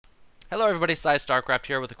Hello everybody, StarCraft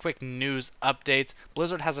here with a quick news update.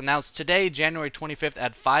 Blizzard has announced today, January 25th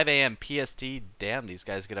at 5 a.m. PST, damn these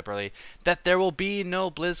guys get up early, that there will be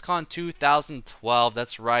no BlizzCon 2012.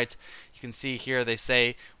 That's right. You can see here they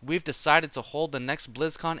say, we've decided to hold the next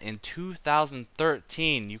BlizzCon in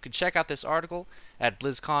 2013. You can check out this article at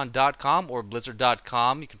blizzcon.com or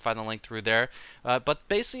blizzard.com. You can find the link through there. But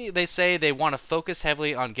basically, they say they want to focus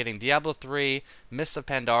heavily on getting Diablo 3, Mists of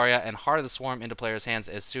Pandaria, and Heart of the Swarm into players' hands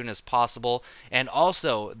as soon as possible. And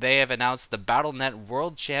also, they have announced the Battle.net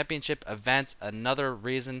World Championship event. Another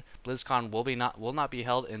reason BlizzCon will not be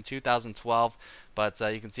held in 2012. But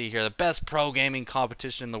you can see here the best pro gaming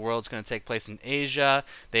competition in the world is going to take place in Asia.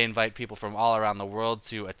 They invite people from all around the world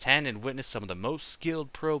to attend and witness some of the most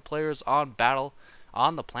skilled pro players on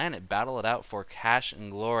the planet battle it out for cash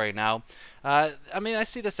and glory. Now, I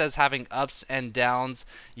see this as having ups and downs.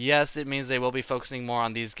 Yes, it means they will be focusing more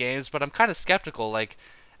on these games, but I'm kind of skeptical. Like,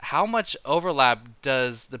 how much overlap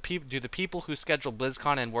do the people who schedule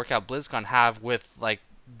BlizzCon and work out BlizzCon have with like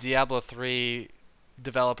Diablo 3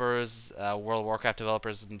 developers, World of Warcraft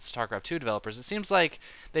developers, and StarCraft 2 developers? It seems like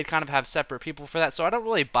they'd kind of have separate people for that, so I don't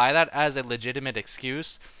really buy that as a legitimate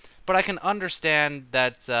excuse. But I can understand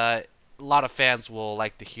that a lot of fans will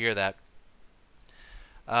like to hear that.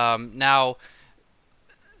 Now,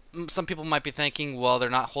 some people might be thinking, well, they're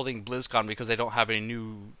not holding BlizzCon because they don't have any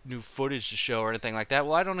new footage to show or anything like that.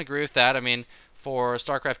 Well, I don't agree with that. I mean, for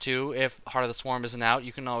StarCraft 2, if Heart of the Swarm isn't out,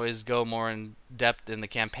 you can always go more in depth in the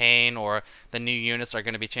campaign, or the new units are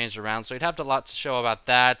going to be changed around. So you'd have a lot to show about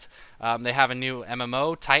that. They have a new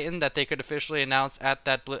MMO, Titan, that they could officially announce at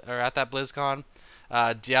that BlizzCon.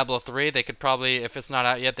 Diablo 3, they could probably, if it's not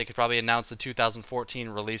out yet, they could probably announce the 2014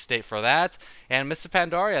 release date for that. And Mists of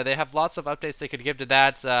Pandaria, they have lots of updates they could give to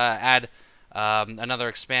that. Add another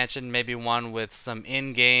expansion, maybe one with some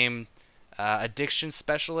in-game addiction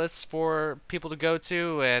specialists for people to go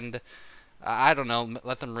to, and I don't know,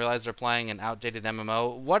 let them realize they're playing an outdated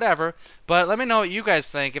MMO, whatever. But let me know what you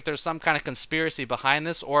guys think, if there's some kind of conspiracy behind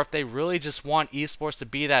this, or if they really just want esports to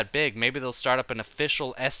be that big. Maybe they'll start up an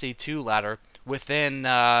official SC2 ladder within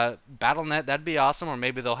Battle.net. That'd be awesome. Or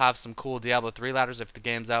maybe they'll have some cool Diablo 3 ladders if the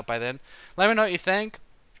game's out by then. Let me know what you think.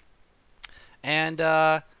 And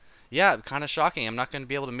yeah, kind of shocking. I'm not going to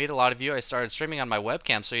be able to meet a lot of you. I started streaming on my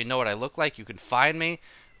webcam, so you know what I look like. You can find me.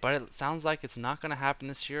 But it sounds like it's not going to happen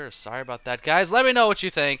this year. Sorry about that, guys. Let me know what you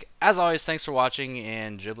think. As always, thanks for watching,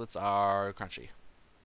 and giblets are crunchy.